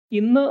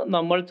ഇന്ന്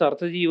നമ്മൾ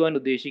ചർച്ച ചെയ്യുവാൻ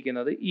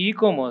ഉദ്ദേശിക്കുന്നത്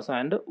e-commerce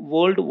and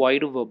world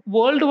wide web.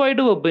 World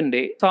wide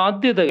വെബിന്റെ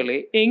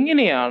സാധ്യതകളെ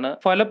എങ്ങനെയാണ്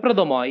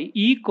ഫലപ്രദമായി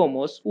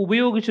ഇ-കൊമേഴ്സ്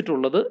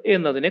ഉപയോഗിച്ചിട്ടുള്ളത്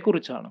എന്നതിനെ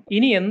കുറിച്ചാണ്.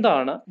 ഇനി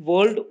എന്താണ്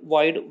വേൾഡ്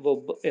വൈഡ്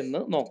വെബ്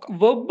എന്ന് നോക്കാം.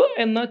 വെബ്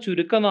എന്ന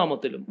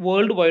ചുരുക്കനാമത്തിലും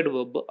വേൾഡ് വൈഡ്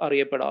വെബ്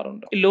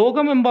അറിയപ്പെടാറുണ്ട്.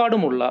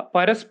 ലോകമെമ്പാടുമുള്ള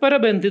പരസ്പര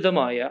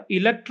ബന്ധിതമായ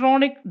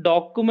ഇലക്ട്രോണിക്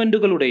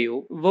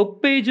ഡോക്യുമെന്റുകളുടെയോ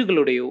വെബ്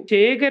പേജുകളുടെയോ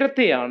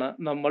ശേഖരത്തെയാണ്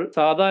നമ്മൾ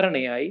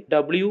സാധാരണയായി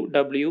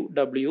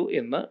WWW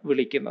എന്ന്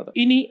വിളിക്കുന്നത്.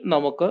 ഇനി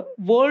നമുക്ക്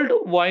വേൾഡ്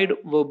വൈഡ്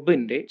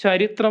വെബിന്റെ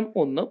ചരിത്രം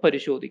ഒന്ന്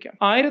പരിശോധിക്കാം.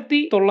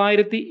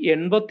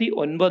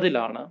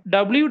 1989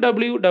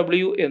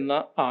 WWW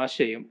എന്ന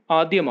ആശയം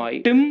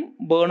ആദ്യമായി ടിം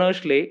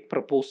ബേണേഴ്സ്-ലേ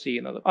പ്രപ്പോസ്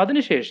ചെയ്യുന്നത്.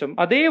 അതിനുശേഷം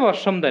അതേ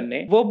വർഷം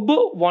തന്നെ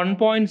വെബ്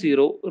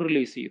 1.0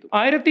 റിലീസ് ചെയ്തു.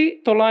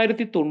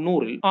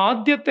 1990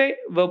 ആദ്യത്തെ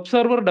വെബ്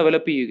സെർവർ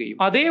ഡെവലപ്പ് ചെയ്യുകയും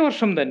അതേ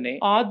വർഷം തന്നെ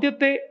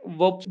ആദ്യത്തെ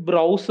വെബ്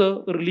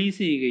ബ്രൗസർ റിലീസ്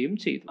ചെയ്യുകയും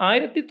ചെയ്തു.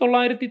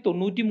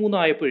 1993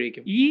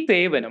 ആയപ്പോഴേക്കും ഈ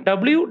സേവനം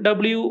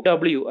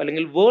WWW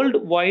അല്ലെങ്കിൽ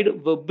വേൾഡ് വൈഡ്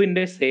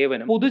വെബിന്റെ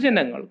സേവനം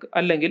പൊതുജനങ്ങൾക്ക്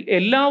അല്ലെങ്കിൽ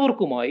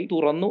എല്ലാവർക്കുമായി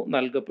തുറന്നു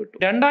നൽകപ്പെട്ടു.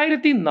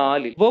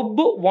 2004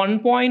 വെബ്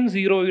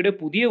 1.0യുടെ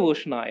പുതിയ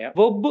വേർഷനായ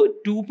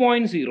വെബ്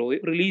 2.0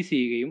 റിലീസ്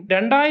ചെയ്യുകയും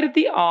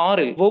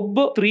 2006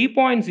 വെബ്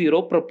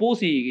 3.0 പ്രപ്പോസ്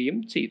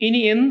ചെയ്യുകയും ചെയ്തു. ഇനി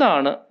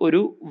എന്താണ്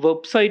ഒരു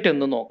വെബ്സൈറ്റ്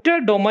എന്ന് നോക്കാം.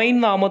 ഒറ്റ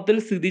ഡൊമൈൻ നാമത്തിൽ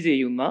സ്ഥിതി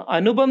ചെയ്യുന്ന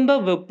അനുബന്ധ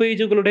വെബ്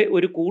പേജുകളുടെ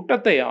ഒരു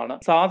കൂട്ടത്തെയാണ്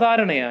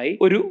സാധാരണയായി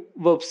ഒരു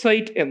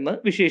വെബ്സൈറ്റ് എന്ന്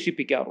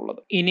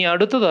വിശേഷിപ്പിക്കാറുള്ളത്. ഇനി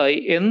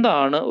അടുത്തതായി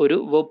എന്താണ്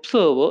ഒരു വെബ്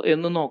സെർവർ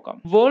എന്ന്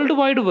നോക്കാം. വേൾഡ്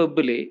വൈഡ്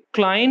വെബിലെ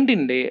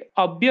ക്ലയന്റിന്റെ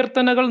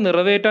അഭ്യർത്ഥനകൾ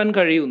നിറവേറ്റാൻ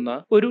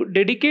കഴിയുന്ന ഒരു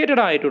ഡെഡിക്കേറ്റഡ്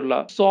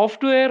ആയിട്ടുള്ള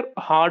സോഫ്റ്റ്വെയർ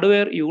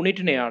ഹാർഡ്വെയർ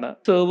യൂണിറ്റിനെയാണ്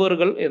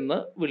സെർവറുകൾ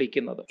എന്ന്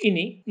വിളിക്കുന്നത്.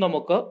 ഇനി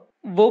നമുക്ക്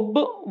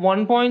വെബ്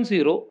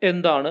 1.0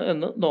 എന്താണ്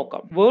എന്ന്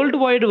നോക്കാം. വേൾഡ്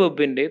വൈഡ്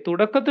വെബിന്റെ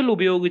തുടക്കത്തിൽ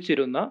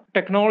ഉപയോഗിച്ചിരുന്ന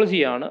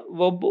ടെക്നോളജിയാണ്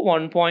വെബ്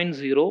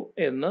 1.0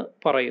 എന്ന്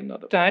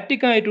പറയുന്നത്.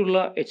 സ്റ്റാറ്റിക്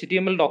ആയിട്ടുള്ള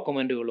HTML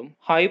ഡോക്യുമെന്റുകളും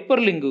ഹൈപ്പർ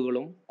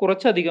ലിങ്കുകളും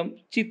കുറച്ചധികം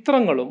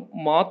ചിത്രങ്ങളും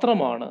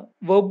മാത്രമാണ്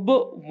വെബ്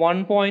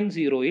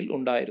 1.0യിൽ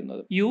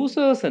ഉണ്ടായിരുന്നത്.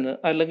 യൂസേഴ്സിന്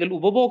അല്ലെങ്കിൽ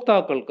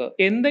ഉപഭോക്താക്കൾക്ക്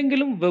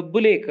എന്തെങ്കിലും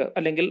വെബിലേക്ക്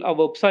അല്ലെങ്കിൽ ആ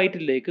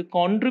വെബ്സൈറ്റിലേക്ക്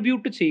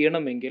കോൺട്രിബ്യൂട്ട്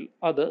ചെയ്യണമെങ്കിൽ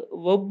അത്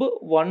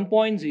വെബ്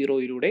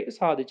 1.0യിലൂടെ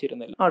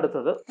സാധിച്ചിരുന്നില്ല.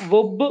 അടുത്തത്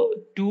വെബ്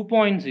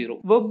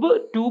 2.0.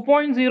 വെബ്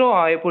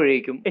 2.0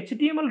 ആയപ്പോഴേക്കും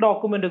HTML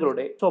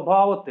ഡോക്യുമെന്റുകളുടെ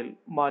സ്വഭാവത്തിൽ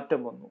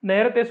മാറ്റം വന്നു.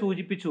 നേരത്തെ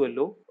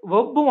സൂചിപ്പിച്ചുവല്ലോ,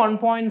 വെബ്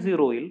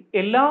 1.0യിൽ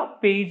എല്ലാ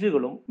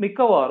പേജുകളും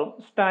മിക്കവാറും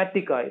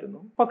സ്റ്റാറ്റിക്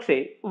ആയിരുന്നു.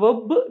 പക്ഷേ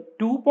വെബ്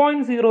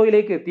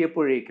 2.0യിലേക്ക്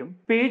എത്തിയപ്പോഴേക്കും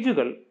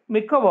പേജുകൾ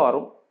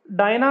മിക്കവാറും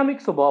ഡൈനാമിക്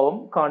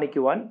സ്വഭാവം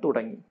കാണിക്കുവാൻ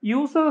തുടങ്ങി.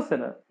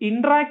 യൂസേഴ്സിന്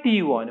ഇന്ററാക്ട്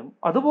ചെയ്യുവാനും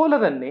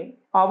അതുപോലെ തന്നെ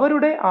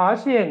അവരുടെ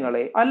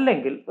ആശയങ്ങളെ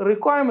അല്ലെങ്കിൽ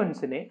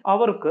റിക്വയർമെന്റ്സിനെ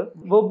അവർക്ക്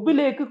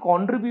വെബിലേക്ക്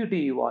കോൺട്രിബ്യൂട്ട്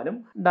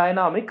ചെയ്യുവാനും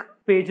ഡൈനാമിക്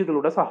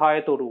പേജുകളുടെ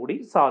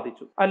സഹായത്തോടുകൂടി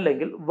സാധിച്ചു,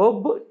 അല്ലെങ്കിൽ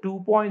വെബ്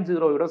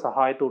 2.0യുടെ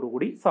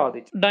സഹായത്തോടുകൂടി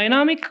സാധിച്ചു.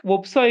 ഡൈനാമിക്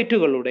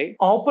വെബ്സൈറ്റുകളുടെ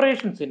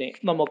ഓപ്പറേഷൻസിനെ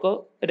നമുക്ക്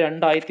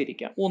രണ്ടായി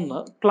തിരിക്കാം.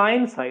 ഒന്ന്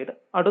ക്ലയന്റ് സൈഡ്,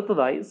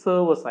 അടുത്തതായി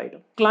സെർവർ സൈഡ്.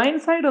 ക്ലയന്റ്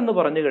സൈഡ് എന്ന്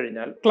പറഞ്ഞു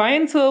കഴിഞ്ഞാൽ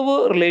ക്ലയന്റ്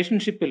സെർവർ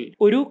റിലേഷൻഷിപ്പിൽ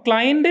ഒരു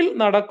ക്ലയന്റിൽ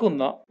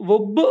നടക്കുന്ന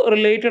വെബ്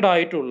റിലേറ്റഡ്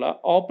ആയിട്ടുള്ള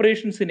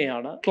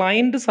ഓപ്പറേഷൻസിനെയാണ്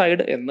ക്ലയന്റ്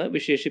സൈഡ് എന്ന്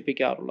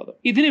വിശേഷിപ്പിക്കാറുള്ളത്.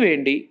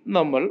 ഇതിനുവേണ്ടി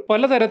നമ്മൾ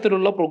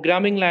പലതരത്തിലുള്ള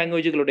പ്രോഗ്രാമിംഗ്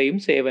ലാംഗ്വേജുകളുടെയും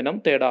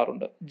സേവനം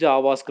തേടാറുണ്ട്.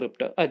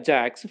 ജാവാസ്ക്രിപ്റ്റ്,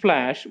 അജാക്സ്,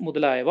 ഫ്ലാഷ്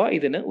മുതലായവ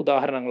ഇതിന്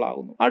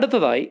ഉദാഹരണങ്ങളാകുന്നു.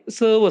 അടുത്തതായി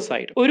സെർവർ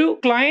സൈഡ്. ഒരു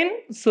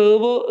ക്ലയന്റ്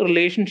സെർവർ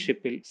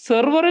റിലേഷൻഷിപ്പിൽ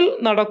സെർവറിൽ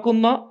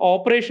നടക്കുന്ന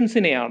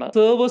ഓപ്പറേഷൻസിനെയാണ്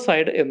സെർവർ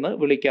സൈഡ് എന്ന്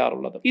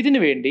വിളിക്കാറുള്ളത്.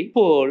 ഇതിനുവേണ്ടി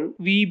പേൾ,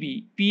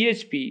 VB,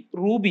 PHP,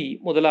 റൂബി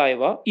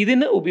മുതലായവ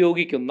ഇതിന്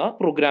ഉപയോഗിക്കുന്ന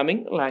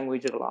പ്രോഗ്രാമിംഗ്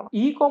ലാംഗ്വേജുകളാണ്.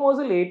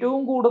 ഇ-കൊമേഴ്സിൽ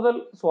ഏറ്റവും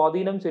കൂടുതൽ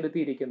സ്വാധീനം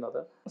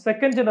ചെലുത്തിയിരിക്കുന്നത്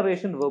സെക്കൻഡ്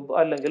ജനറേഷൻ വെബ്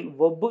അല്ലെങ്കിൽ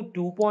വെബ്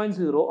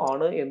 2.0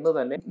 ആണ്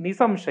എന്ന് തന്നെ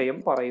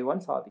നിസ്സംശയം പറയുവാൻ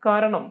സാധിക്കും.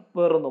 കാരണം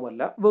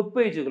വേറൊന്നുമല്ല, വെബ്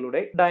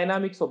പേജുകളുടെ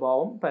ഡൈനാമിക്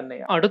സ്വഭാവം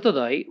തന്നെയാണ്.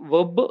 അടുത്തതായി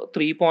വെബ്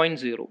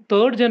 3.0,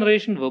 തേർഡ്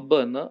ജനറേഷൻ വെബ്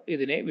എന്ന്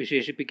ഇതിനെ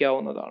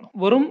വിശേഷിപ്പിക്കാവുന്നതാണ്.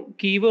 വെറും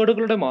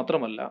കീവേഡുകളുടെ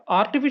മാത്രമല്ല,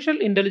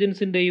 ആർട്ടിഫിഷ്യൽ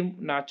ഇന്റലിജൻസിന്റെയും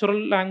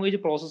നാച്ചുറൽ ലാംഗ്വേജ്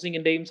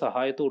പ്രോസസ്സിംഗിന്റെയും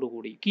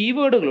സഹായത്തോടുകൂടി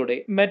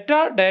കീവേഡുകളുടെ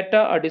മെറ്റാ ഡാറ്റ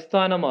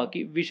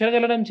അടിസ്ഥാനമാക്കി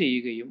വിശകലനം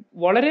ചെയ്യുകയും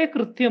വളരെ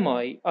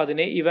കൃത്യമായി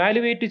അതിനെ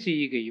ഇവാലുവേറ്റ്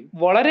ചെയ്യുകയും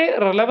വളരെ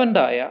റെലവന്റ്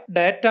ആയ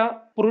ഡാറ്റ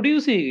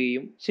പ്രൊഡ്യൂസ്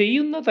ചെയ്യുകയും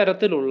ചെയ്യുന്ന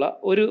തരത്തിലുള്ള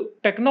ഒരു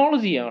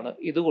ടെക്നോളജിയാണ്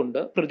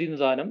ഇതുകൊണ്ട്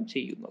പ്രതിനിധാനം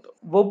ചെയ്യുന്നത്.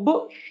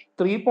 വെബ്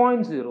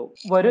 3.0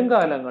 വരും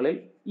കാലങ്ങളിൽ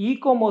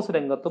ഇ-കൊമേഴ്സ്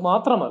രംഗത്ത്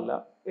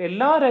മാത്രമല്ല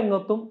എല്ലാ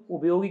രംഗത്തും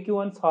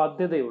ഉപയോഗിക്കുവാൻ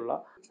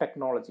സാധ്യതയുള്ള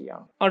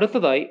ടെക്നോളജിയാണ്.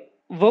 അടുത്തതായി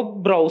വെബ്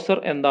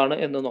ബ്രൗസർ എന്താണ്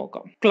എന്ന്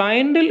നോക്കാം.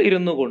 ക്ലയന്റിൽ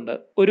ഇരുന്നു കൊണ്ട്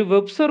ഒരു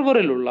വെബ്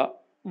സെർവറിലുള്ള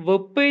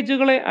വെബ്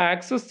പേജുകളെ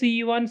ആക്സസ്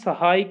ചെയ്യുവാൻ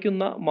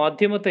സഹായിക്കുന്ന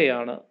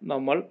മാധ്യമത്തെയാണ്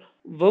നമ്മൾ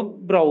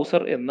വെബ്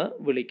ബ്രൗസർ എന്ന്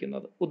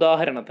വിളിക്കുന്നത്.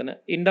 ഉദാഹരണത്തിന്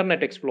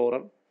internet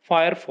explorer,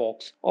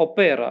 Firefox,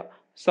 Opera,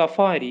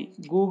 safari,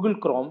 Google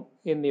Chrome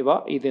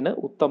എന്നിവ ഇതിന്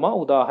ഉത്തമ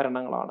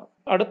ഉദാഹരണങ്ങളാണ്.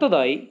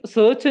 അടുത്തതായി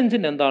സെർച്ച്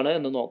എഞ്ചിൻ എന്താണ്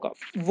എന്ന് നോക്കാം.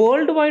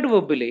 വേൾഡ് വൈഡ്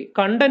വെബിലെ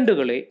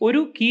കണ്ടന്റുകളെ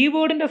ഒരു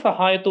കീവേഡിന്റെ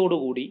സഹായത്തോടു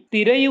കൂടി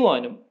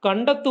തിരയുവാനും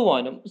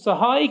കണ്ടെത്തുവാനും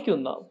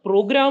സഹായിക്കുന്ന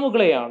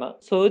പ്രോഗ്രാമുകളെയാണ്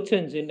സെർച്ച്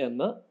എഞ്ചിൻ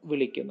എന്ന്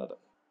വിളിക്കുന്നത്.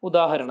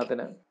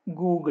 ഉദാഹരണത്തിന്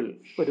ഗൂഗിൾ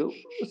ഒരു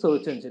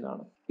സെർച്ച്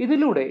എഞ്ചിനാണ്.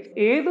 ഇതിലൂടെ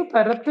ഏത്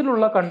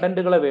തരത്തിലുള്ള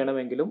കണ്ടന്റുകളെ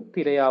വേണമെങ്കിലും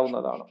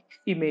തിരയാവുന്നതാണ്.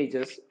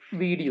 Images,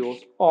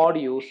 videos,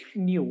 audios,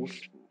 news,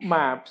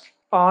 maps,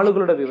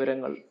 ആളുകളുടെ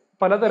വിവരങ്ങൾ,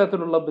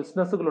 പലതരത്തിലുള്ള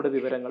ബിസിനസ്സുകളുടെ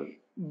വിവരങ്ങൾ,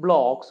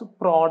 ബ്ലോഗ്സ്,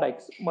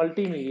 പ്രോഡക്ട്സ്,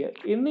 മൾട്ടിമീഡിയ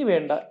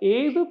എന്നിവേണ്ട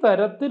ഏത്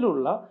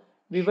തരത്തിലുള്ള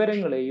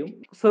വിവരങ്ങളെയും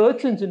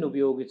സെർച്ച് എഞ്ചിൻ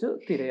ഉപയോഗിച്ച്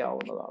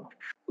തിരയാവുന്നതാണ്.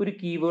 ഒരു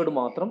കീവേഡ്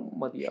മാത്രം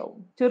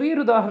മതിയാവും.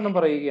 ചെറിയൊരു ഉദാഹരണം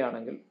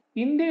പറയുകയാണെങ്കിൽ,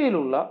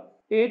 ഇന്ത്യയിലുള്ള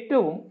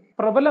ഏറ്റവും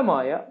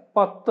പ്രബലമായ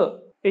 10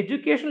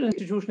 എഡ്യൂക്കേഷണൽ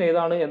ഇൻസ്റ്റിറ്റ്യൂഷൻ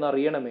ഏതാണ്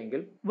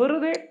എന്നറിയണമെങ്കിൽ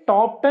വെറുതെ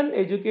top 10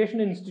 education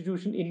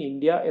institution in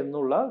India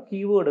എന്നുള്ള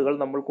കീവേഡുകൾ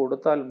നമ്മൾ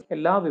കൊടുത്താൽ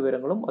എല്ലാ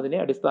വിവരങ്ങളും അതിനെ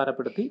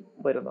അടിസ്ഥാനപ്പെടുത്തി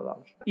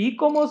വരുന്നതാണ്. ഇ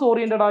കൊമേഴ്സ്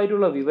ഓറിയന്റഡ്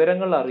ആയിട്ടുള്ള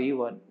വിവരങ്ങൾ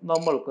അറിയുവാൻ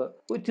നമ്മൾക്ക്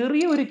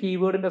ചെറിയൊരു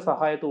കീവേഡിന്റെ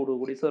സഹായത്തോടു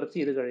കൂടി സെർച്ച്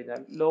ചെയ്ത്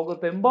കഴിഞ്ഞാൽ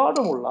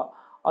ലോകത്തെമ്പാടുമുള്ള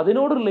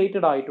അതിനോട്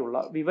റിലേറ്റഡ് ആയിട്ടുള്ള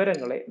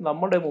വിവരങ്ങളെ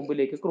നമ്മുടെ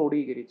മുമ്പിലേക്ക്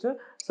ക്രോഡീകരിച്ച്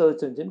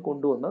സെർച്ച് എഞ്ചിൻ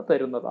കൊണ്ടുവന്ന്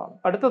തരുന്നതാണ്.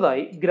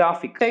 അടുത്തതായി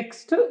ഗ്രാഫിക്.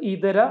 ടെക്സ്റ്റ്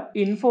ഇതര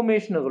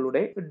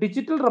ഇൻഫർമേഷനുകളുടെ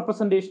ഡിജിറ്റൽ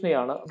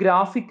റെപ്രസെന്റേഷനെയാണ്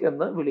ഗ്രാഫിക്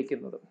എന്ന്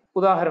വിളിക്കുന്നത്.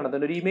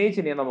 ഉദാഹരണത്തിന് ഒരു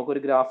ഇമേജിനെ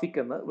നമുക്കൊരു ഗ്രാഫിക്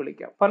എന്ന്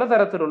വിളിക്കാം.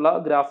 പലതരത്തിലുള്ള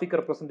ഗ്രാഫിക്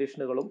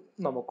റെപ്രസെന്റേഷനുകളും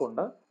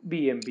നമുക്കുണ്ട്.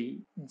 BMP,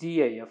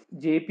 GIF,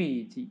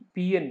 JPEG,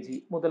 PNG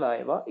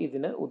മുതലായവ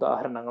ഇതിന്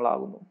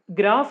ഉദാഹരണങ്ങളാകുന്നു.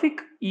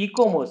 ഗ്രാഫിക് ഇ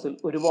കൊമേഴ്സിൽ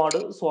ഒരുപാട്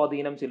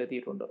സ്വാധീനം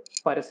ചെലുത്തിയിട്ടുണ്ട്.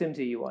 പരസ്യം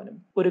ചെയ്യുവാനും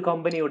ഒരു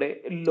കമ്പനിയുടെ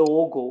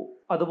ലോഗോ,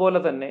 അതുപോലെ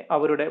തന്നെ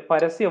അവരുടെ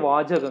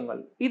പരസ്യവാചകങ്ങൾ,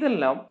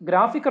 ഇതെല്ലാം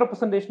ഗ്രാഫിക്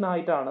റെപ്രസെന്റേഷൻ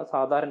ആയിട്ടാണ്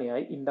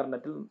സാധാരണയായി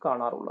ഇന്റർനെറ്റിൽ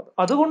കാണാറുള്ളത്.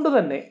 അതുകൊണ്ട്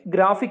തന്നെ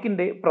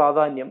ഗ്രാഫിക്കിന്റെ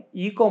പ്രാധാന്യം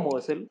ഇ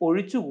കൊമേഴ്സിൽ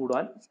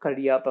ഒഴിച്ചുകൂടാൻ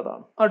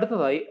കഴിയാത്തതാണ്.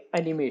 അടുത്തതായി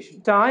അനിമേഷൻ.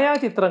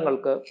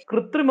 ഛായാചിത്രങ്ങൾക്ക്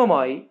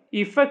കൃത്രിമമായി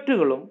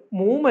ഇഫക്റ്റുകളും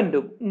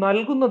മൂവ്മെന്റും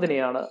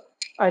നൽകുന്നതിനെയാണ്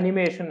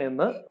അനിമേഷൻ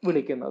എന്ന്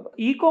വിളിക്കുന്നത്.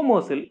 ഇ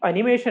കൊമേഴ്സിൽ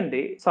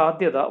അനിമേഷന്റെ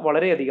സാധ്യത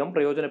വളരെയധികം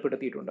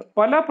പ്രയോജനപ്പെടുത്തിയിട്ടുണ്ട്.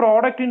 പല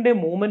പ്രോഡക്റ്റിന്റെ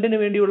മൂവ്മെന്റിന്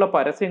വേണ്ടിയുള്ള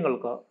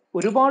പരസ്യങ്ങൾക്ക്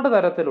ഒരുപാട്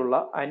തരത്തിലുള്ള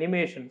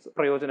അനിമേഷൻസ്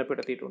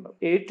പ്രയോജനപ്പെടുത്തിയിട്ടുണ്ട്.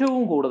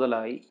 ഏറ്റവും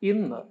കൂടുതലായി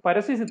ഇന്ന്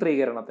പരസ്യ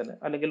ചിത്രീകരണത്തിന്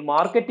അല്ലെങ്കിൽ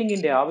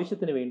മാർക്കറ്റിംഗിന്റെ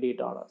ആവശ്യത്തിന്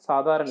വേണ്ടിയിട്ടാണ്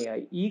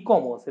സാധാരണയായി ഇ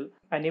കൊമേഴ്സിൽ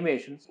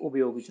അനിമേഷൻസ്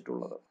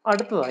ഉപയോഗിച്ചിട്ടുള്ളത്.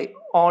 അടുത്തതായി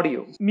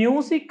ഓഡിയോ.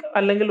 മ്യൂസിക്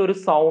അല്ലെങ്കിൽ ഒരു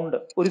സൗണ്ട്,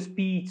 ഒരു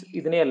സ്പീച്ച്,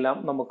 ഇതിനെയെല്ലാം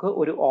നമുക്ക്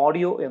ഒരു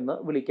ഓഡിയോ എന്ന്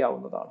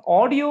വിളിക്കാവുന്നതാണ്.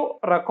 ഓഡിയോ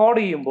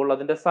റെക്കോർഡ് ചെയ്യുമ്പോൾ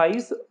അതിന്റെ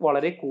സൈസ്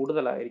വളരെ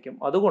കൂടുതലായിരിക്കും.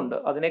 അതുകൊണ്ട്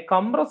അതിനെ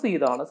കംപ്രസ്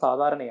ചെയ്താണ്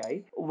സാധാരണയായി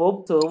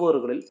വെബ്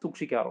സെർവറുകളിൽ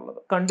സൂക്ഷിക്കാറുള്ളത്.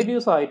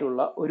 കണ്ടിന്യൂസ്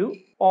ആയിട്ടുള്ള ഒരു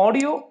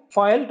ഓഡിയോ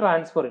ഫയൽ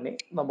ട്രാൻസ്ഫറിനെ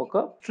നമുക്ക്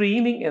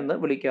സ്ട്രീമിംഗ് എന്ന്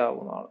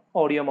വിളിക്കാവുന്നതാണ്.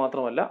 ഓഡിയോ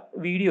മാത്രമല്ല,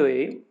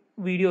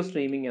 വീഡിയോ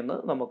സ്ട്രീമിംഗ് എന്ന്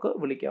നമുക്ക്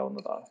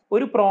വിളിക്കാവുന്നതാണ്.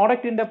 ഒരു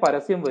പ്രോഡക്റ്റിന്റെ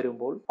പരസ്യം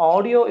വരുമ്പോൾ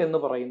ഓഡിയോ എന്ന്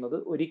പറയുന്നത്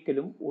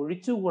ഒരിക്കലും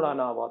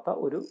ഒഴിച്ചുകൂടാനാവാത്ത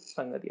ഒരു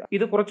സംഗതിയാണ്.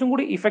 ഇത് കുറച്ചും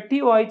കൂടി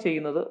ഇഫക്റ്റീവായി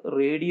ചെയ്യുന്നത്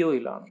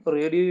റേഡിയോയിലാണ്.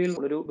 റേഡിയോയിൽ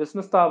ഒരു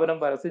ബിസിനസ് സ്ഥാപനം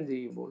പരസ്യം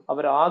ചെയ്യുമ്പോൾ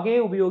അവർ ആകെ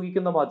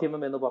ഉപയോഗിക്കുന്ന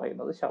മാധ്യമം എന്ന്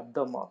പറയുന്നത്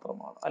ശബ്ദം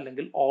മാത്രമാണ്,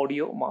 അല്ലെങ്കിൽ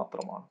ഓഡിയോ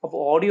മാത്രമാണ്. അപ്പോൾ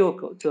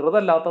ഓഡിയോക്ക്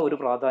ചെറുതല്ലാത്ത ഒരു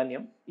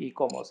പ്രാധാന്യം ഇ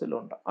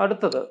കൊമേഴ്സിലുണ്ട്.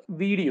 അടുത്തത്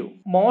വീഡിയോ.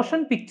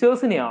 മോഷൻ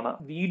പിക്ചേഴ്സിനെയാണ്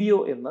വീഡിയോ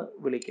എന്ന്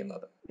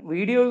വിളിക്കുന്നത്.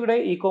 വീഡിയോയുടെ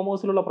ഇ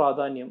കൊമേഴ്സിലുള്ള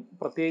പ്രാധാന്യം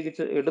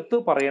പ്രത്യേകിച്ച് എടുത്തു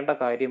പറയേണ്ട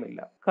കാര്യമില്ല.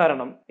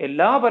 കാരണം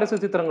എല്ലാ പരസ്യ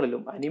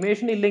ചിത്രങ്ങളിലും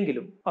അനിമേഷൻ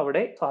ഇല്ലെങ്കിലും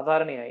അവിടെ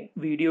സാധാരണയായി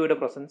വീഡിയോയുടെ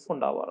പ്രസൻസ്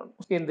ഉണ്ടാവാറുണ്ട്.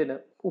 എന്തിന്,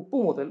 ഉപ്പ്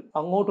മുതൽ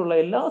അങ്ങോട്ടുള്ള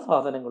എല്ലാ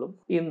സാധനങ്ങളും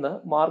ഇന്ന്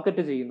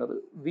മാർക്കറ്റ് ചെയ്യുന്നത്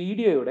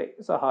വീഡിയോയുടെ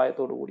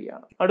സഹായത്തോടു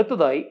കൂടിയാണ്.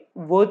 അടുത്തതായി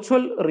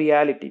വെർച്വൽ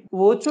റിയാലിറ്റി.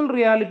 വെർച്വൽ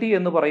റിയാലിറ്റി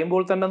എന്ന്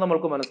പറയുമ്പോൾ തന്നെ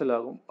നമുക്ക്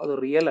മനസ്സിലാകും അത്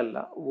റിയൽ അല്ല,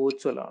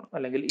 വെർച്വൽ ആണ്,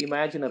 അല്ലെങ്കിൽ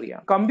ഇമാജിനറി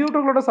ആണ്.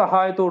 കമ്പ്യൂട്ടറുകളുടെ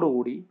സഹായത്തോടു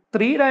കൂടി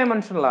 3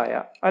 ഡയമെൻഷനലായ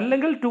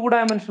അല്ലെങ്കിൽ 2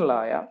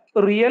 ഡയമെൻഷനലായ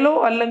റിയലോ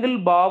അല്ലെങ്കിൽ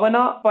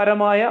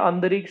ഭാവനാപരമായ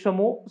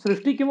അന്തരീക്ഷമോ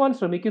സൃഷ്ടിക്കുവാൻ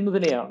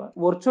ശ്രമിക്കുന്നതിനെയാണ്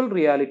വെർച്വൽ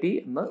റിയാലിറ്റി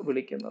എന്ന്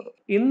വിളിക്കുന്നത്.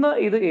 ഇന്ന്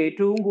ഇത്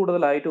ഏറ്റവും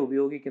കൂടുതലായിട്ട്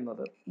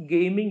ഉപയോഗിക്കുന്നത്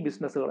ഗെയിമിംഗ്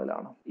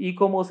ബിസിനസ്സുകളിലാണ്. ഇ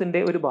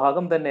കൊമേഴ്സിന്റെ ഒരു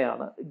ഭാഗം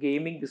തന്നെയാണ്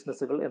ഗെയിമിംഗ്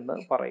ബിസിനസ്സുകൾ എന്ന്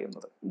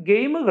പറയുന്നത്.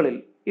 ഗെയിമുകളിൽ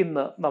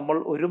ഇന്ന് നമ്മൾ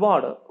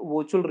ഒരുപാട്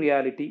വെർച്വൽ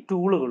റിയാലിറ്റി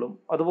ടൂളുകളും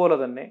അതുപോലെ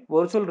തന്നെ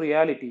വെർച്വൽ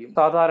റിയാലിറ്റിയും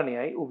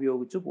സാധാരണയായി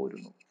ഉപയോഗിച്ചു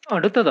പോരുന്നു.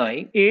 അടുത്തതായി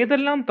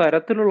ഏതെല്ലാം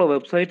തരത്തിലുള്ള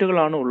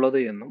വെബ്സൈറ്റുകളാണ് ഉള്ളത്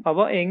എന്നും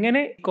അവ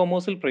എങ്ങനെ ഇ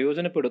കൊമേഴ്സിൽ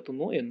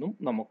പ്രയോജനപ്പെടുത്തുന്നു എന്നും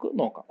നമുക്ക്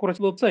നോക്കാം.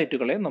 കുറച്ച്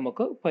വെബ്സൈറ്റുകളെ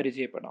നമുക്ക്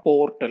പരിചയപ്പെടാം.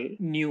 Portal,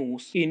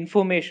 news,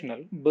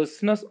 informational,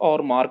 business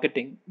or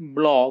marketing,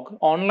 blog,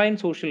 online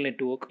social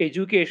network,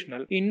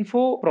 educational,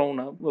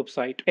 ഇൻഫോപ്രൂണർ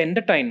website,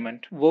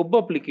 entertainment, web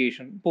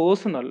application,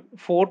 personal,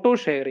 photo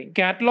sharing,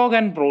 catalogue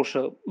and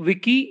brochure,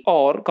 Vicky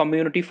or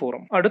community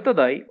forum.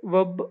 അടുത്തതായി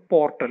വെബ്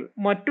പോർട്ടൽ.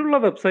 മറ്റുള്ള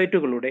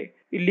വെബ്സൈറ്റുകളുടെ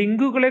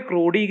ലിങ്കുകളെ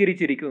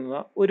ക്രോഡീകരിച്ചിരിക്കുന്ന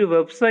ഒരു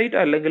വെബ്സൈറ്റ്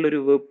അല്ലെങ്കിൽ ഒരു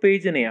വെബ്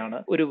പേജിനെയാണ്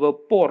ഒരു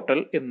വെബ് പോർട്ടൽ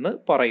എന്ന്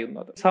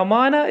പറയുന്നത്.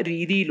 സമാന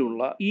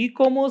രീതിയിലുള്ള ഇ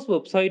കൊമേഴ്സ്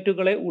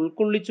വെബ്സൈറ്റുകളെ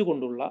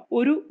ഉൾക്കൊള്ളിച്ചുകൊണ്ടുള്ള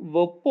ഒരു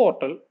വെബ്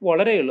പോർട്ടൽ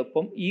വളരെ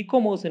എളുപ്പം ഇ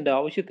കൊമേഴ്സിന്റെ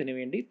ആവശ്യത്തിന്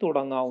വേണ്ടി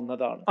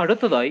തുടങ്ങാവുന്നതാണ്.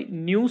 അടുത്തതായി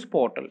ന്യൂസ്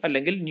പോർട്ടൽ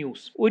അല്ലെങ്കിൽ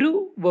ന്യൂസ്. ഒരു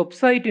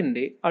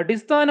വെബ്സൈറ്റിന്റെ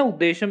അടിസ്ഥാന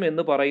ഉദ്ദേശം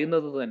എന്ന്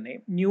പറയുന്നത് തന്നെ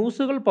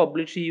ന്യൂസുകൾ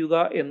പബ്ലിഷ് ചെയ്യുക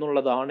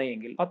എന്നുള്ളതാണ്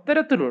എങ്കിൽ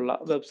അത്തരത്തിലുള്ള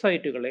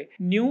വെബ്സൈറ്റുകളെ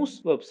ന്യൂസ്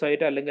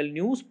വെബ്സൈറ്റ് അല്ലെങ്കിൽ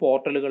ന്യൂസ്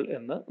പോർട്ടലുകൾ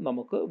എന്ന്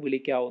നമുക്ക്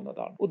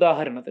വിളിക്കാവുന്നതാണ്.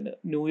 ഉദാഹരണത്തിന്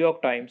New York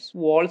times, times,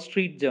 Wall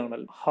Street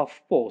journal, Huff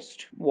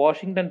post,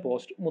 Washington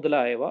post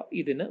മുതലായവ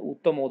ഇതിന്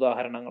ഉത്തമ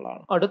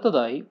ഉദാഹരണങ്ങളാണ്.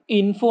 അടുത്തതായി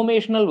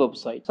ഇൻഫോർമേഷണൽ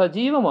വെബ്സൈറ്റ്.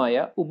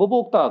 സജീവമായ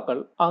ഉപഭോക്താക്കൾ,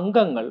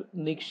 അംഗങ്ങൾ,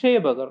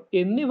 നിക്ഷേപകർ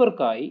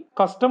എന്നിവർക്കായി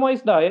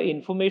കസ്റ്റമൈസ്ഡ് ആയ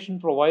ഇൻഫർമേഷൻ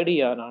പ്രൊവൈഡ്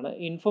ചെയ്യാനാണ്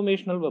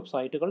ഇൻഫർമേഷണൽ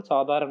വെബ്സൈറ്റുകൾ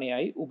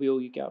സാധാരണയായി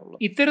ഉപയോഗിക്കാറുള്ളത്.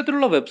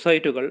 ഇത്തരത്തിലുള്ള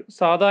വെബ്സൈറ്റുകൾ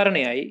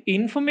സാധാരണയായി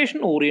ഇൻഫർമേഷൻ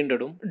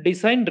ഓറിയന്റഡും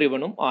ഡിസൈൻ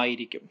ഡ്രിവണും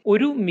ആയിരിക്കും.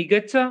 ഒരു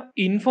മികച്ച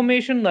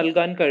ഇൻഫർമേഷൻ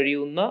നൽകാൻ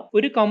കഴിയുന്ന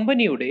ഒരു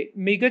കമ്പനിയുടെ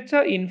മികച്ച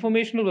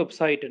ഇൻഫർമേഷണൽ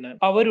വെബ്സൈറ്റിന്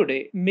അവരുടെ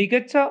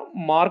മികച്ച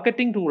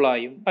മാർക്കറ്റിംഗ്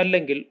ടൂളായും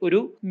അല്ലെങ്കിൽ ഒരു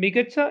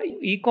മികച്ച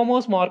ഇ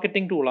കൊമേഴ്സ്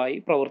മാർക്കറ്റിംഗ് ടൂളായി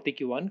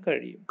പ്രവർത്തിക്കുവാൻ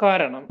കഴിയും.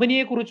 കാരണം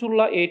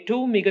കമ്പനിയെക്കുറിച്ചുള്ള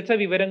ഏറ്റവും മികച്ച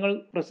വിവരങ്ങൾ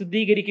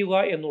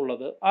പ്രസിദ്ധീകരിക്കുക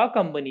എന്നുള്ളത് ആ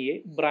കമ്പനിയെ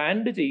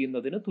ബ്രാൻഡ്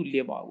ചെയ്യുന്നതിന്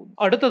തുല്യമാകുന്നു.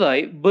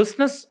 അടുത്തതായി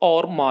ബിസിനസ്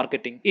ഓർ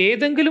മാർക്കറ്റിംഗ്.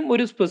 ഏതെങ്കിലും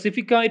ഒരു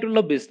സ്പെസിഫിക് ആയിട്ടുള്ള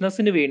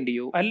ബിസിനസിന്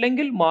വേണ്ടിയോ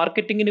അല്ലെങ്കിൽ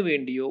മാർക്കറ്റിംഗിന്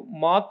വേണ്ടിയോ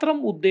മാത്രം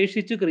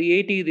ഉദ്ദേശിച്ച്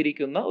ക്രിയേറ്റ്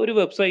ചെയ്തിരിക്കുന്ന ഒരു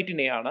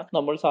വെബ്സൈറ്റിനെയാണ്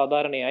നമ്മൾ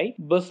സാധാരണയായി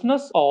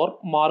ബിസിനസ് ഓർ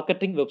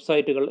മാർക്കറ്റിംഗ്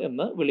വെബ്സൈറ്റുകൾ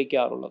എന്ന്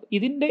വിളിക്കാറുള്ളത്.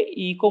 ഇതിന്റെ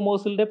ഇ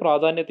കൊമേഴ്സിന്റെ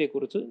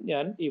പ്രാധാന്യത്തെക്കുറിച്ച്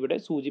ഞാൻ ഇവിടെ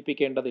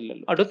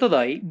സൂചിപ്പിക്കേണ്ടതില്ലല്ലോ.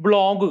 അടുത്തതായി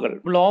ബ്ലോഗുകൾ.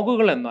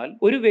 ബ്ലോഗുകൾ എന്നാൽ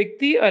ഒരു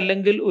വ്യക്തി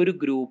അല്ലെങ്കിൽ ഒരു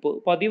ഗ്രൂപ്പ്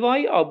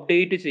പതിവായി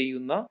അപ്ഡേറ്റ്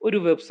ചെയ്യുന്ന ഒരു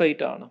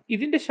വെബ്സൈറ്റ് ആണ്.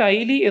 ഇതിന്റെ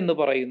ശൈലി എന്ന്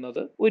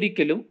പറയുന്നത്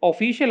ഒരിക്കലും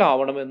ഒഫീഷ്യൽ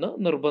ആവണമെന്ന്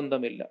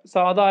നിർബന്ധമില്ല.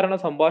 സാധാരണ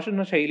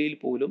സംഭാഷണ ശൈലിയിൽ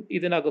പോലും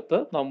ഇതിനകത്ത്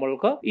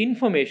നമ്മൾക്ക്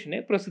ഇൻഫർമേഷനെ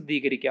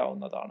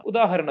പ്രസിദ്ധീകരിക്കാവുന്നതാണ്.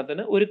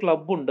 ഉദാഹരണത്തിന് ഒരു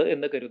ക്ലബ് ഉണ്ട്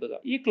എന്ന് കരുതുക.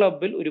 ഈ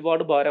ക്ലബിൽ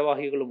ഒരുപാട്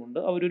ഭാരവാഹികളുമുണ്ട്.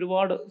 അവർ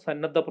ഒരുപാട്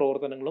സന്നദ്ധ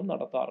പ്രവർത്തനങ്ങളും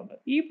നടത്താറുണ്ട്.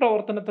 ഈ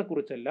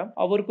പ്രവർത്തനത്തെക്കുറിച്ചെല്ലാം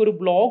അവർക്കൊരു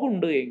ബ്ലോഗ്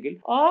ഉണ്ട് എങ്കിൽ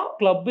ആ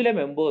ക്ലബിലെ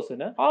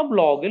മെമ്പേഴ്സിന് ആ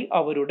ബ്ലോഗിൽ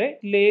അവരുടെ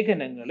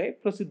ലേഖനങ്ങളെ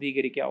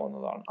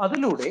പ്രസിദ്ധീകരിക്കാവുന്നതാണ്.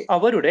 അതിലൂടെ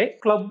അവരുടെ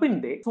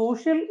ക്ലബിന്റെ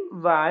സോഷ്യൽ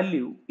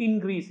വാല്യൂ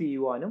ഇൻക്രീസ്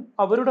ചെയ്യുവാനും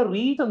അവരുടെ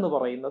റീച്ച് എന്ന്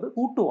പറയുന്നത്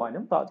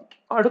കൂട്ടുവാനും സാധിക്കും.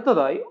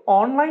 അടുത്തതായി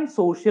ഓൺലൈൻ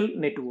സോഷ്യൽ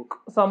നെറ്റ്വർക്ക്.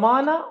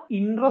 സമാന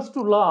ഇൻട്രസ്റ്റ്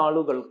ഉള്ള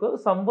ആളുകൾക്ക്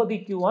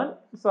സംവദിക്കുവാൻ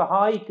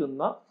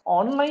സഹായിക്കുന്ന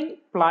ഓൺലൈൻ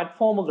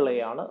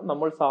പ്ലാറ്റ്ഫോമുകളെയാണ്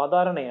നമ്മൾ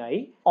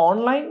സാധാരണയായി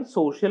ഓൺലൈൻ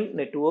സോഷ്യൽ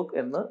നെറ്റ്വർക്ക്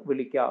എന്ന്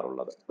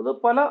വിളിക്കാറുള്ളത്. അത്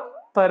പല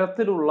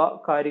തരത്തിലുള്ള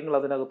കാര്യങ്ങൾ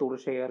അതിനകത്തോട്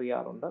ഷെയർ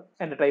ചെയ്യാറുണ്ട്.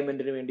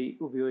 എന്റർടൈൻമെന്റിന് വേണ്ടി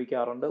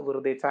ഉപയോഗിക്കാറുണ്ട്.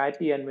 വെറുതെ ചാറ്റ്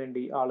ചെയ്യാൻ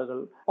വേണ്ടി ആളുകൾ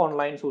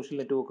ഓൺലൈൻ സോഷ്യൽ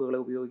നെറ്റ്വർക്കുകളെ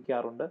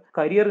ഉപയോഗിക്കാറുണ്ട്.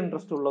 കരിയർ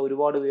ഇൻട്രസ്റ്റ് ഉള്ള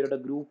ഒരുപാട് പേരുടെ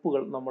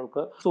ഗ്രൂപ്പുകൾ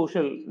നമ്മൾക്ക്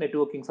സോഷ്യൽ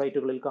നെറ്റ്വർക്കിംഗ്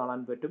സൈറ്റുകളിൽ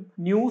കാണാൻ പറ്റും.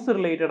 ന്യൂസ്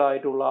റിലേറ്റഡ്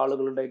ആയിട്ടുള്ള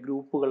ആളുകളുടെ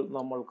ഗ്രൂപ്പുകൾ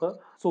നമ്മൾക്ക്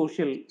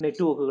സോഷ്യൽ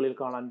നെറ്റ്വർക്കുകളിൽ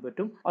കാണാൻ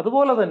പറ്റും.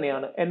 അതുപോലെ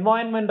തന്നെയാണ്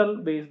എൻവയൺമെന്റൽ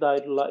ബേസ്ഡ്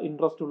ആയിട്ടുള്ള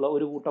ഇൻട്രസ്റ്റ് ഉള്ള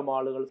ഒരു കൂട്ടം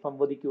ആളുകൾ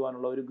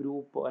സംവദിക്കുവാനുള്ള ഒരു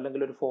ഗ്രൂപ്പ്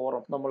അല്ലെങ്കിൽ ഒരു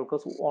ഫോറം നമ്മൾക്ക്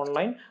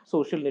ഓൺലൈൻ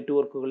സോഷ്യൽ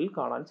നെറ്റ്വർക്കുകളിൽ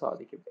കാണാൻ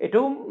സാധിക്കും.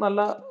 ഏറ്റവും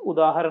നല്ല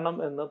ഉദാഹരണം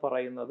എന്ന്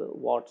പറയുന്നത്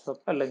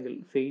വാട്സപ്പ് അല്ലെങ്കിൽ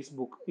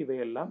ഫേസ്ബുക്ക്.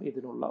 ഇവയെല്ലാം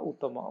ഇതിനുള്ള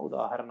ഉത്തമ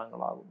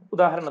ഉദാഹരണങ്ങളാകുന്നു.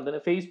 ഉദാഹരണത്തിന്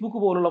ഫേസ്ബുക്ക്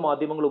പോലുള്ള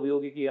മാധ്യമങ്ങൾ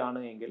ഉപയോഗിക്കുകയാണ്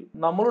എങ്കിൽ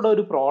നമ്മളുടെ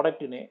ഒരു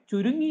പ്രോഡക്റ്റിനെ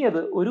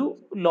ചുരുങ്ങിയത് ഒരു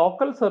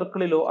ലോക്കൽ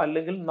സർക്കിളിലോ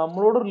അല്ലെങ്കിൽ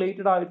നമ്മളോട്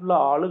റിലേറ്റഡ് ആയിട്ടുള്ള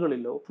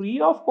ആളുകളിലോ ഫ്രീ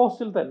ഓഫ്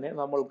കോസ്റ്റിൽ തന്നെ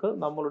നമ്മൾക്ക്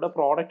നമ്മളുടെ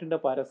പ്രോഡക്റ്റിന്റെ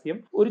പരസ്യം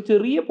ഒരു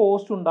ചെറിയ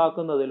പോസ്റ്റ്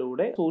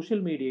ഉണ്ടാക്കുന്നതിലൂടെ സോഷ്യൽ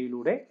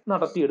മീഡിയയിലൂടെ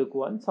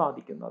നടത്തിയെടുക്കുവാൻ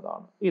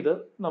സാധിക്കുന്നതാണ്. ഇത്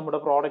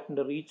നമ്മുടെ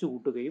പ്രോഡക്റ്റിന്റെ റീച്ച്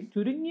കൂട്ടുകയും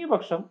ചുരുങ്ങിയ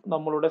പക്ഷം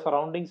നമ്മളുടെ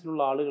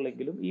സറൗണ്ടിങ്സിലുള്ള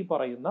ആളുകളെങ്കിലും ഈ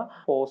പറയുന്ന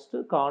പോസ്റ്റ്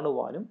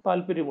കാണുവാനും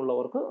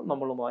താല്പര്യമുള്ളവർക്ക്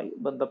നമ്മളുമായി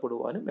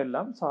ബന്ധപ്പെടുവാനും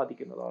എല്ലാം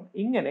സാധിക്കുന്നതാണ്.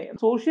 ഇങ്ങനെ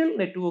സോഷ്യൽ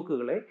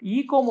നെറ്റ്വർക്കുകളെ ഇ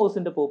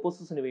കൊമേഴ്സിന്റെ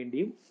പേർപ്പസസിന്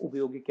വേണ്ടിയും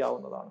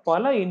ഉപയോഗിക്കാവുന്നതാണ്.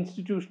 പല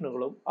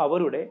ഇൻസ്റ്റിറ്റ്യൂഷനുകളും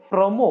അവരുടെ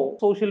പ്രൊമോ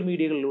സോഷ്യൽ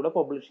മീഡിയകളിലൂടെ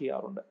പബ്ലിഷ്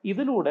ചെയ്യാറുണ്ട്.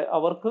 ഇതിലൂടെ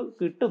അവർക്ക്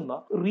കിട്ടുന്ന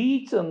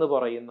റീച്ച് എന്ന്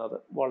പറയുന്നത്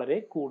വളരെ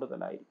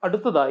കൂടുതലായിരിക്കും.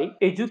 അടുത്തതായി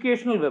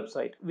എഡ്യൂക്കേഷണൽ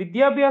വെബ്സൈറ്റ്.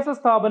 വിദ്യാഭ്യാസ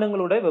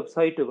സ്ഥാപനങ്ങളുടെ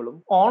വെബ്സൈറ്റുകളും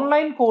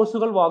ഓൺലൈൻ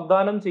കോഴ്സുകൾ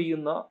വാഗ്ദാനം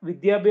ചെയ്യുന്ന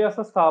വിദ്യാഭ്യാസ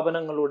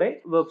സ്ഥാപനങ്ങളുടെ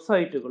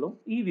വെബ്സൈറ്റുകളും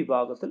ഈ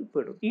വിഭാഗത്തിൽ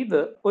പെടും. ഇത്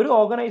ഒരു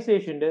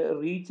ഓർഗനൈസേഷന്റെ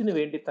റീച്ചിന്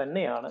വേണ്ടി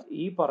തന്നെയാണ്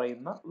ഈ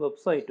പറയുന്ന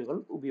വെബ്സൈറ്റുകൾ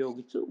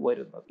ഉപയോഗിച്ച്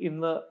വരുന്നത്.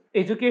 ഇന്ന്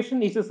എഡ്യൂക്കേഷൻ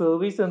ഈസ് എ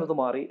സർവീസ് എന്നത്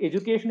മാറി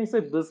എഡ്യൂക്കേഷൻ ഈസ്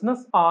എ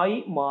ബിസിനസ് ആയി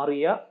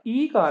മാറിയ ഈ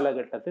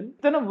കാലഘട്ടത്തിൽ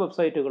ഇത്തരം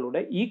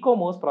വെബ്സൈറ്റുകളുടെ ഇ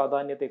കൊമേഴ്സ്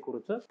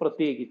പ്രാധാന്യത്തെക്കുറിച്ച്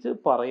പ്രത്യേകിച്ച്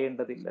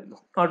പറയേണ്ടതില്ലല്ലോ.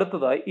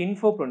 അടുത്തതായി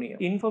ഇൻഫോപ്രനിയർ.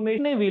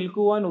 ഇൻഫർമേഷനെ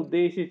വിൽക്കുവാൻ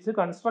ഉദ്ദേശിച്ച്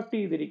കൺസ്ട്രക്ട്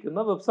ചെയ്തിരിക്കുന്ന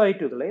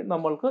വെബ്സൈറ്റുകളെ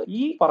നമ്മൾക്ക്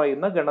ഈ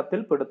പറയുന്ന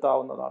ഗണത്തിൽ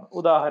പെടുത്താവുന്നതാണ്.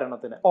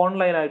 ഉദാഹരണത്തിന്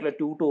ഓൺലൈൻ ആയിട്ടുള്ള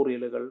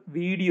ട്യൂട്ടോറിയലുകൾ,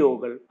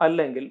 വീഡിയോകൾ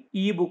അല്ലെങ്കിൽ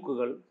ഇ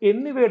ബുക്കുകൾ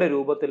എന്നിവയുടെ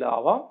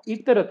രൂപത്തിലാവാം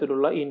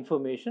ഇത്തരത്തിലുള്ള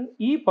ഇൻഫർമേഷൻ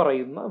ഈ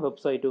പറയുന്ന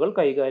വെബ്സൈറ്റുകൾ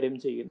കൈകാര്യം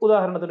ചെയ്യും.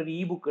 ഉദാഹരണത്തിന് ഒരു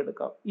ഇ ബുക്ക്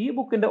എടുക്കാം. ഇ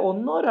ബുക്കിന്റെ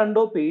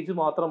 1-2 പേജ്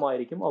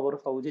മാത്രമായിരിക്കും അവർ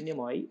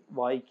സൗജന്യമായി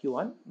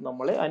വായിക്കുവാൻ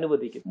നമ്മളെ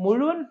അനുവദിക്കും.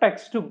 മുഴുവൻ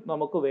ടെക്സ്റ്റും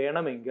നമുക്ക്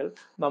വേണമെങ്കിൽ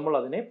നമ്മൾ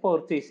അതിനെ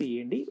പർച്ചേസ്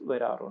ചെയ്യേണ്ടി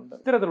വരാറുണ്ട്.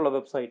 ഇത്തരത്തിലുള്ള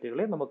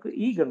വെബ്സൈറ്റുകളെ നമുക്ക്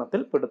ഈ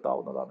ഗണത്തിൽ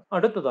പെടുത്താവുന്നതാണ്.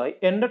 അടുത്തതായി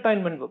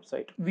എന്റർടൈൻമെന്റ്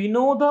വെബ്സൈറ്റ്.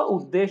 വിനോദ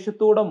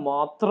ഉദ്ദേശത്തോടെ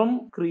മാത്രം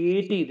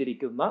ക്രിയേറ്റ്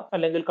ചെയ്തിരിക്കുന്ന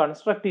അല്ലെങ്കിൽ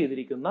കൺസ്ട്രക്ട്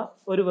ചെയ്തിരിക്കുന്ന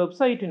ഒരു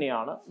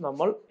വെബ്സൈറ്റിനെയാണ്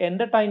നമ്മൾ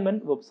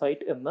എന്റർടൈൻമെന്റ്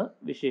വെബ്സൈറ്റ് എന്ന്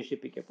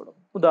വിശേഷിപ്പിക്കപ്പെടും.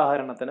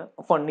 ഉദാഹരണത്തിന്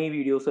ഫണ്ണി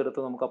വീഡിയോസ് എടുത്ത്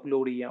നമുക്ക്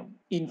അപ്ലോഡ് ചെയ്യാം.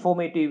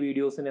 ഇൻഫോർമേറ്റീവ്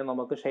വീഡിയോസിനെ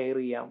നമുക്ക് ഷെയർ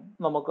ചെയ്യാം.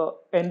 നമുക്ക്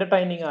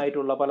എന്റർടൈനിങ്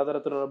ആയിട്ടുള്ള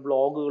പലതരത്തിലുള്ള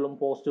ബ്ലോഗുകളും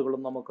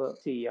പോസ്റ്റുകളും നമുക്ക്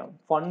ചെയ്യാം.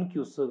 ഫൺ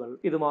ക്യൂസുകൾ.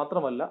 ഇത്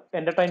മാത്രമല്ല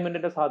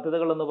എന്റർടൈൻമെന്റിന്റെ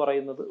സാധ്യതകൾ എന്ന്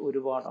പറയുന്നത്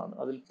ഒരുപാടാണ്.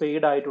 അതിൽ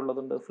പെയ്ഡ്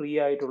ആയിട്ടുള്ളതുണ്ട്, ഫ്രീ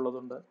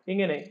ആയിട്ടുള്ളതുണ്ട്.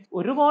 ഇങ്ങനെ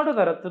ഒരുപാട്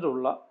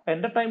തരത്തിലുള്ള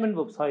എന്റർടൈൻമെന്റ്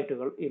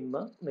വെബ്സൈറ്റുകൾ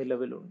ഇന്ന്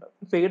നിലവിലുണ്ട്.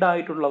 പെയ്ഡ്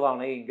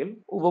ആയിട്ടുള്ളതാണ് എങ്കിൽ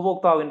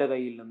ഉപഭോക്താവിന്റെ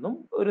കയ്യിൽ നിന്നും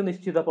ഒരു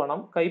നിശ്ചിത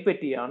പണം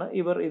കൈപ്പറ്റിയാണ്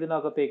ഇവർ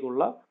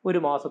ഇതിനകത്തേക്കുള്ള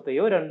 1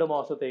 മാസത്തെയോ 2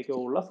 മാസത്തേക്കോ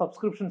ഉള്ള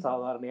സബ്സ്ക്രിപ്ഷൻ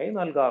സാധാരണയായി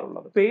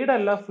നൽകാറുള്ളത്. പെയ്ഡ്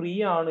അല്ല, ഫ്രീ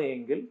ആണ്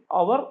എങ്കിൽ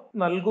അവർ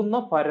നൽകുന്ന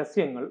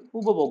പരസ്യങ്ങൾ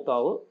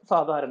ഉപഭോക്താവ്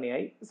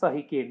സാധാരണയായി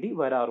സഹിക്കേണ്ടി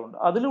വരാറുണ്ട്.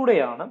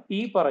 അതിലൂടെയാണ്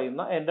ഈ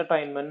പറയുന്ന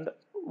എന്റർടൈൻമെന്റ്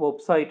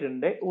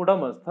വെബ്സൈറ്റിന്റെ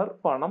ഉടമസ്ഥർ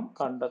പണം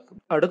കണ്ടെത്തും.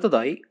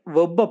 അടുത്തതായി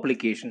വെബ്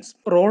അപ്ലിക്കേഷൻസ്.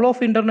 റോൾ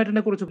ഓഫ്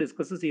ഇന്റർനെറ്റിനെ കുറിച്ച്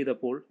ഡിസ്കസ്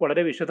ചെയ്തപ്പോൾ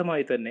വളരെ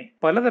വിശദമായി തന്നെ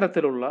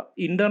പലതരത്തിലുള്ള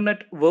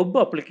ഇന്റർനെറ്റ്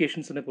വെബ്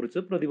അപ്ലിക്കേഷൻസിനെ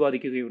കുറിച്ച്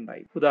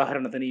പ്രതിപാദിക്കുകയുണ്ടായി.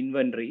 ഉദാഹരണത്തിന്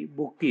inventory,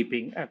 book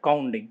keeping,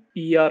 accounting,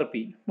 ERP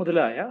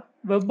മുതലായ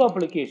വെബ്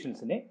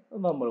അപ്ലിക്കേഷൻസിനെ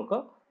നമ്മൾക്ക്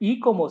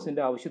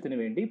കൊമേഴ്സിന്റെ ആവശ്യത്തിന്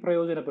വേണ്ടി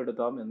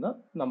പ്രയോജനപ്പെടുത്താം എന്ന്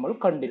നമ്മൾ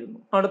കണ്ടിരുന്നു.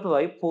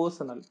 അടുത്തതായി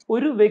പേഴ്സണൽ.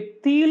 ഒരു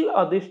വ്യക്തിയിൽ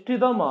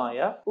അധിഷ്ഠിതമായ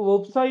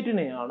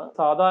വെബ്സൈറ്റിനെയാണ്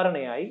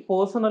സാധാരണയായി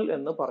പേഴ്സണൽ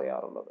എന്ന്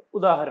പറയാറുള്ളത്.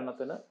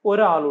 ഉദാഹരണത്തിന്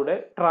ഒരാളുടെ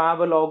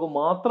ട്രാവലോഗ്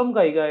മാത്രം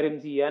കൈകാര്യം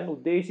ചെയ്യാൻ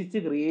ഉദ്ദേശിച്ച്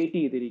ക്രിയേറ്റ്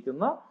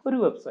ചെയ്തിരിക്കുന്ന ഒരു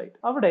വെബ്സൈറ്റ്.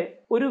 അവിടെ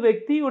ഒരു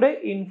വ്യക്തിയുടെ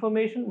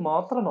ഇൻഫർമേഷൻ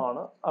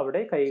മാത്രമാണ്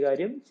അവിടെ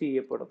കൈകാര്യം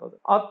ചെയ്യപ്പെടുന്നത്.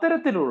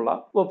 അത്തരത്തിലുള്ള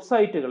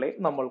വെബ്സൈറ്റുകളെ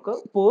നമ്മൾക്ക്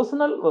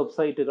പേഴ്സണൽ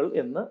വെബ്സൈറ്റുകൾ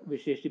എന്ന്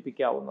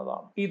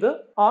വിശേഷിപ്പിക്കാവുന്നതാണ്. ഇത്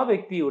ആ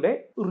വ്യക്തിയുടെ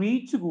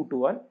റീച്ച്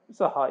കൂട്ടുവാൻ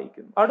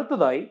സഹായിക്കുന്നു.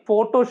 അടുത്തതായി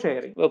ഫോട്ടോ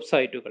ഷെയറിംഗ്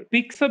വെബ്സൈറ്റുകൾ.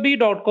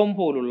 pixabay.com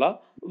പോലുള്ള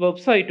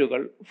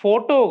വെബ്സൈറ്റുകൾ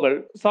ഫോട്ടോകൾ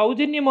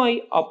സൗജന്യമായി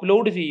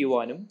അപ്ലോഡ്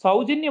ചെയ്യുവാനും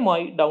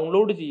സൗജന്യമായി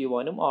ഡൗൺലോഡ്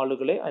ചെയ്യുവാനും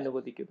ആളുകളെ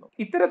അനുവദിക്കുന്നു.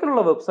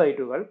 ഇത്തരത്തിലുള്ള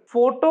വെബ്സൈറ്റുകൾ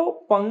ഫോട്ടോ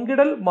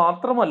പങ്കിടൽ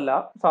മാത്രമല്ല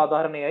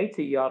സാധാരണയായി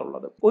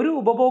ചെയ്യാറുള്ളത്. ഒരു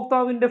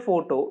ഉപഭോക്താവിന്റെ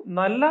ഫോട്ടോ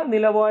നല്ല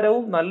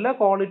നിലവാരവും നല്ല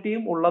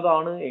ക്വാളിറ്റിയും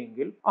ഉള്ളതാണ്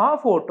എങ്കിൽ ആ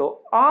ഫോട്ടോ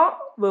ആ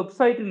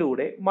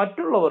വെബ്സൈറ്റിലൂടെ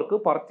മറ്റുള്ളവർക്ക്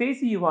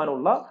പർച്ചേസ്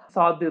ചെയ്യുവാനുള്ള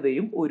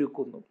സാധ്യതയും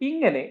ഒരുക്കുന്നു.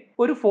 ഇങ്ങനെ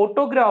ഒരു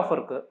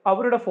ഫോട്ടോഗ്രാഫർക്ക്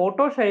അവരുടെ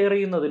ഫോട്ടോ ഷെയർ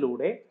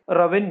ചെയ്യുന്നതിലൂടെ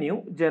റവന്യൂ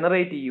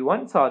ജനറേറ്റ് ചെയ്യുവാൻ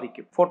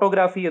സാധിക്കും.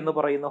 ഫോട്ടോഗ്രാഫി എന്ന്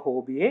പറയുന്ന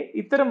ഹോബിയെ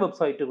ഇത്തരം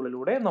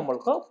വെബ്സൈറ്റുകളിലൂടെ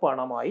നമ്മൾക്ക്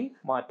പണമായി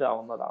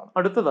മാറ്റാവുന്നതാണ്.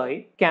 അടുത്തതായി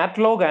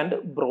catalogue and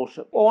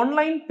brochure.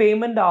 Online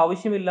payment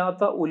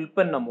ആവശ്യമില്ലാത്ത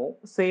ഉൽപ്പന്നമോ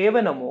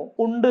സേവനമോ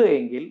ഉണ്ട്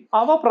എങ്കിൽ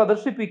അവ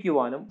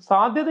പ്രദർശിപ്പിക്കുവാനും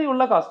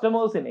സാധ്യതയുള്ള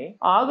കസ്റ്റമേഴ്സിനെ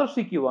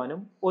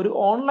ആകർഷിക്കുവാനും ഒരു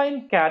ഓൺലൈൻ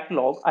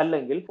കാറ്റലോഗ്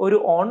അല്ലെങ്കിൽ ഒരു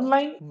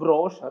ഓൺലൈൻ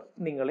ബ്രോഷർ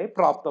നിങ്ങളെ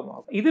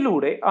പ്രാപ്തമാകും.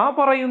 ഇതിലൂടെ ആ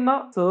പറയുന്ന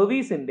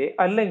സർവീസിന്റെ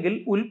അല്ലെങ്കിൽ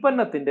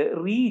ഉൽപ്പന്നത്തിന്റെ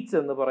റീച്ച്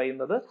എന്ന്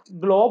പറയുന്നത്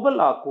ഗ്ലോബൽ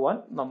ആക്കുവാൻ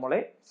നമ്മളെ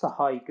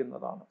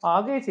സഹായിക്കുന്നതാണ്.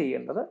 ആകെ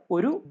ചെയ്യേണ്ടത്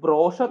ഒരു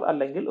ബ്രോഷർ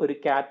അല്ലെങ്കിൽ ഒരു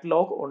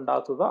കാറ്റലോഗ്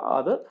ഉണ്ടാക്കുക,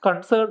 അത്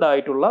കൺസേർഡ്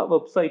ആയിട്ടുള്ള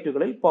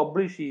വെബ്സൈറ്റുകളിൽ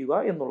പബ്ലിഷ്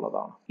ചെയ്യുക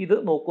എന്നുള്ളതാണ്. ഇത്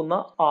നോക്കുന്ന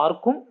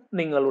ആർക്കും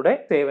നിങ്ങളുടെ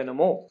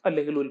സേവനമോ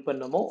അല്ലെങ്കിൽ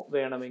ഉൽപ്പന്നമോ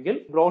വേണമെങ്കിൽ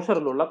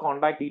ബ്രോഷറിലുള്ള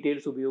കോൺടാക്ട്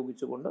ഡീറ്റെയിൽസ്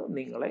ഉപയോഗിച്ചുകൊണ്ട്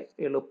നിങ്ങളെ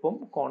എളുപ്പം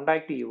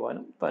കോൺടാക്ട്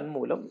ചെയ്യുവാനും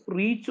തന്മൂലം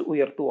റീച്ച്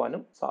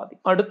ഉയർത്തുവാനും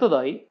സാധിക്കും.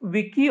 അടുത്തതായി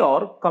വിക്കി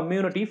ഓർ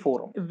കമ്മ്യൂണിറ്റി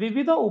ഫോറം.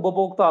 വിവിധ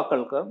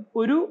ഉപഭോക്താക്കൾക്ക്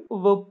ഒരു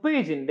വെബ്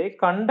പേജിന്റെ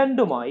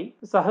കണ്ടന്റുമായി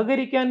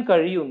സഹകരിക്കാൻ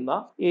കഴിയുന്ന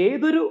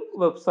ഏതൊരു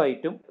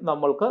വെബ്സൈറ്റും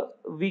നമ്മൾക്ക്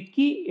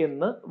വിക്കി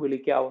എന്ന്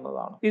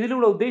വിളിക്കാവുന്നതാണ്.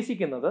 ഇതിലൂടെ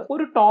ഉദ്ദേശിക്കുന്നത്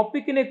ഒരു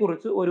ടോപ്പിക്കിനെ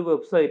കുറിച്ച് ഒരു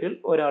വെബ്സൈറ്റിൽ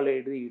ഒരാൾ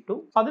എഴുതിയിട്ടു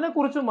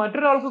അതിനെക്കുറിച്ച്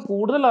മറ്റൊരാൾക്ക്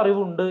കൂടുതൽ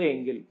അറിവുണ്ട്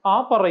എങ്കിൽ ആ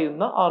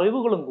പറയുന്ന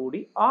അറിവുകളും കൂടി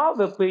ആ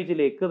വെബ്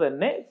പേജിലേക്ക്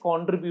തന്നെ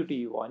കോൺട്രിബ്യൂട്ട്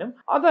ചെയ്യുവാനും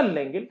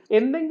അതല്ലെങ്കിൽ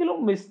എന്തെങ്കിലും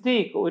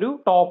മിസ്റ്റേക്ക് ഒരു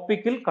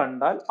ടോപ്പിക്കിൽ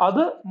കണ്ടാൽ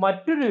അത്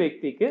മറ്റൊരു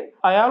വ്യക്തിക്ക്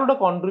അയാളുടെ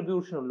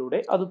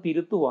കോൺട്രിബ്യൂഷനിലൂടെ അത്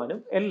തിരുത്തുവാനും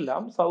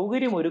എല്ലാം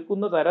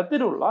സൗകര്യമൊരുക്കുന്ന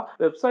തരത്തിലുള്ള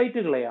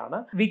വെബ്സൈറ്റുകളെയാണ്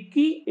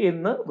വിക്കി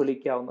എന്ന്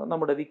വിളിക്കാവുന്നത്.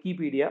 നമ്മുടെ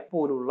വിക്കിപീഡിയ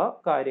പോലുള്ള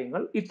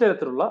കാര്യങ്ങൾ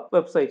ഇത്തരത്തിലുള്ള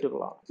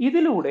വെബ്സൈറ്റുകളാണ്.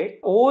 ഇതിലൂടെ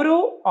ഓരോ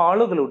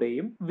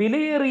ആളുകളുടെയും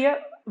വിലയേറിയ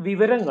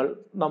വിവരങ്ങൾ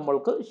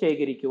നമ്മൾക്ക്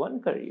ശേഖരിക്കുവാൻ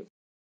കഴിയും.